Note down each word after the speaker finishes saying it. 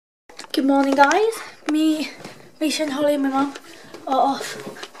Good morning, guys. Me, Misha and Holly and my mum are off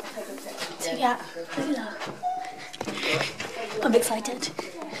to get Lola. I'm excited.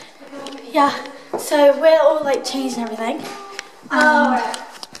 Yeah, so we're all like changed and everything. Hi,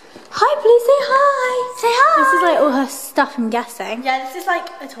 please say hi. Say hi. This is like all her stuff, I'm guessing. Yeah, this is like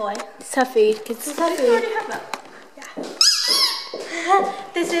a toy. It's her food. Cause it's her food. Yeah.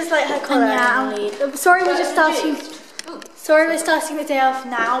 This is like her collar. Yeah, sorry we're just starting. Sorry we're starting the day off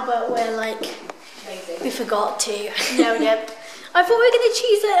now, but we're like, we forgot to. No, we didn't. I thought we were going to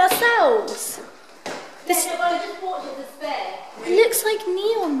choose it ourselves. This, it looks like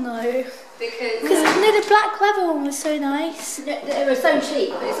neon though. Because no, the black leather one was so nice. No, they were so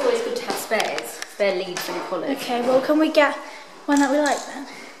cheap, but it's always good to have spares. Spare leads and collars. Okay, well can we get one that we like then?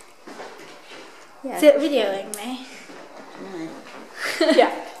 Yeah. Is it videoing me? No.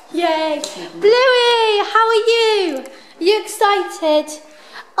 Yeah. Yay! Bluey, how are you? Are you excited?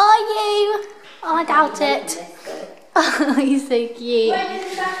 Are you? Oh, I doubt it. Oh, he's so cute. Where did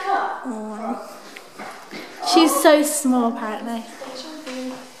you back up? Oh. She's so small, apparently.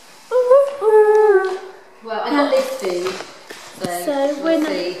 Well, I got this food. So we're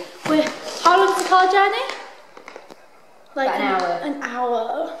how long's the car journey? Like about an hour. An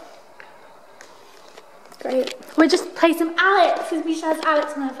hour. Great. We'll just play some Alex because Misha has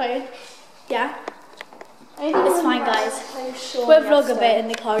Alex on her phone. Yeah. It's fine, guys. We'll vlog a bit in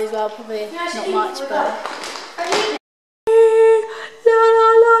the car as well, probably not much, but.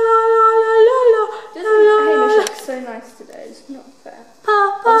 Looks so nice today. It's not fair.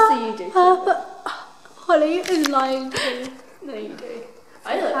 Papa, Obviously you do. Papa. Holly is lying to me. No, you do.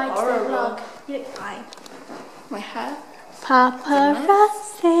 I look Hi to the horrible. vlog. You look fine. My hair.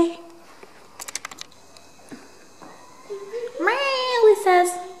 Paparazzi. Meow, it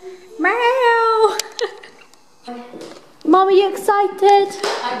says. Meow. Mom, are you excited?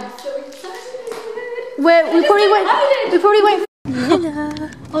 I'm so excited. We probably went. Lola.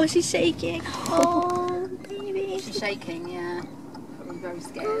 Oh, she's shaking. Oh, baby. She's shaking, yeah. Probably very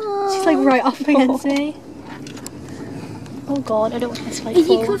scared. Oh. She's like right up against me. Oh God, I don't want this to fall. Are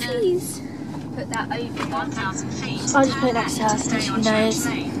you confused? Put that over 1,000 feet. I'll just put it next to her so she knows.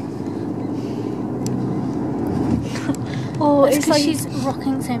 Oh, it's like she's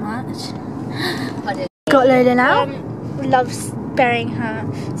rocking so much. I did. Got Lola now. Loves burying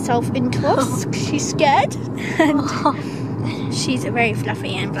herself into us. She's scared. And she's very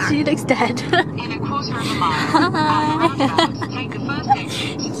fluffy and black. She looks dead. In a quarter of a mile, Hi. take the first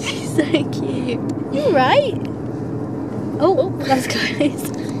exit. She's so cute. You right? Oh, that's close.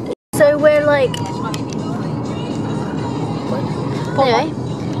 So we're like. Anyway.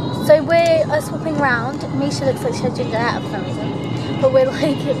 So we're swapping around. Misha looks like she had ginger hair for some reason. But we're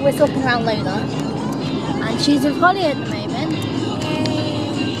swapping around Lola. And she's with Holly at the moment.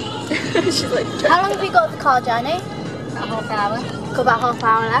 She's like. How long have you got of the car journey? About half hour. Got about half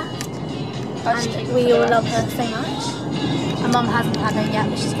hour left. And we all love her so much. My mum hasn't had her yet,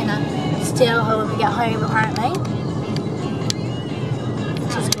 but she's gonna steal her when we get home apparently.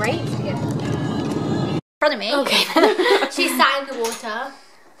 Which is great. In front of me. Okay. She sat in the water.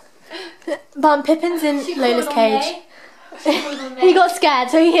 Mum, Pippin's in Lola's cage. He got scared,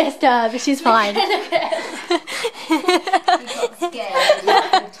 so he hissed her, but she's fine. He got scared.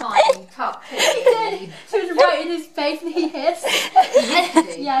 Like a tiny pup. He did. She was right in his face and he hissed.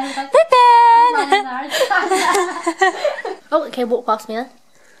 Yeah, he was like, Pippin! Oh, okay, walk past me then.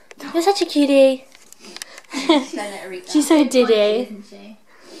 You're such a cutie. She's so diddy. Isn't she?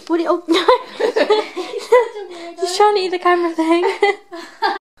 What do you, oh no. She's trying to eat the camera thing.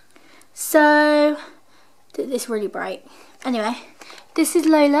 So, it's really bright. Anyway, this is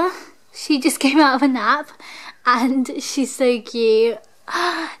Lola. She just came out of a nap and she's so cute.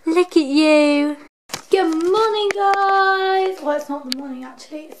 Look at you. Good morning, guys. Well, it's not the morning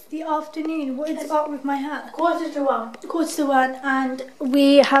actually, it's the afternoon. What is up with my hair? 1:45. 1:45, and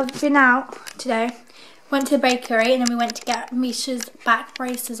we have been out today. Went to the bakery and then we went to get Misha's back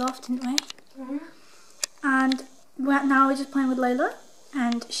braces off, didn't we? Mm-hmm. And now we're just playing with Lola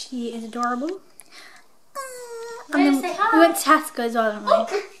and she is adorable. And then we went to Tesco as well, didn't we?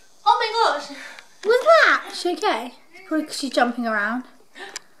 Oh my gosh! What's that? Is she okay? It's probably because she's jumping around.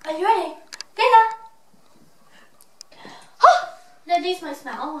 Are you ready? Lola! Oh! No, these might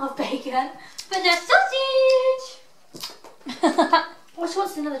smell of bacon. But they're sausage! Oh, she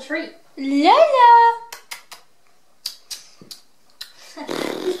wants another treat. Lola!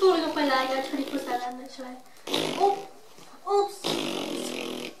 She's falling off my leg at 24/7, literally. Oh! Oops!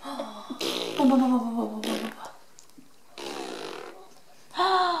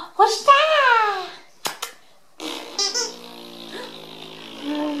 What's that?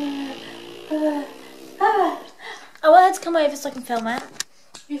 I want her to come over so I can film it.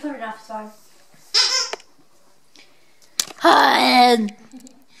 You film it after time.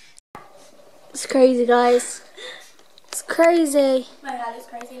 It's crazy, guys. It's crazy. My hair looks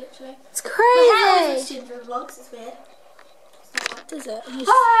crazy, literally. It's My hair always crazy. looks for the vlogs, it's weird. Does it?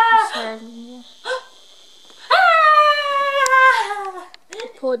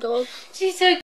 Poor dog. She's so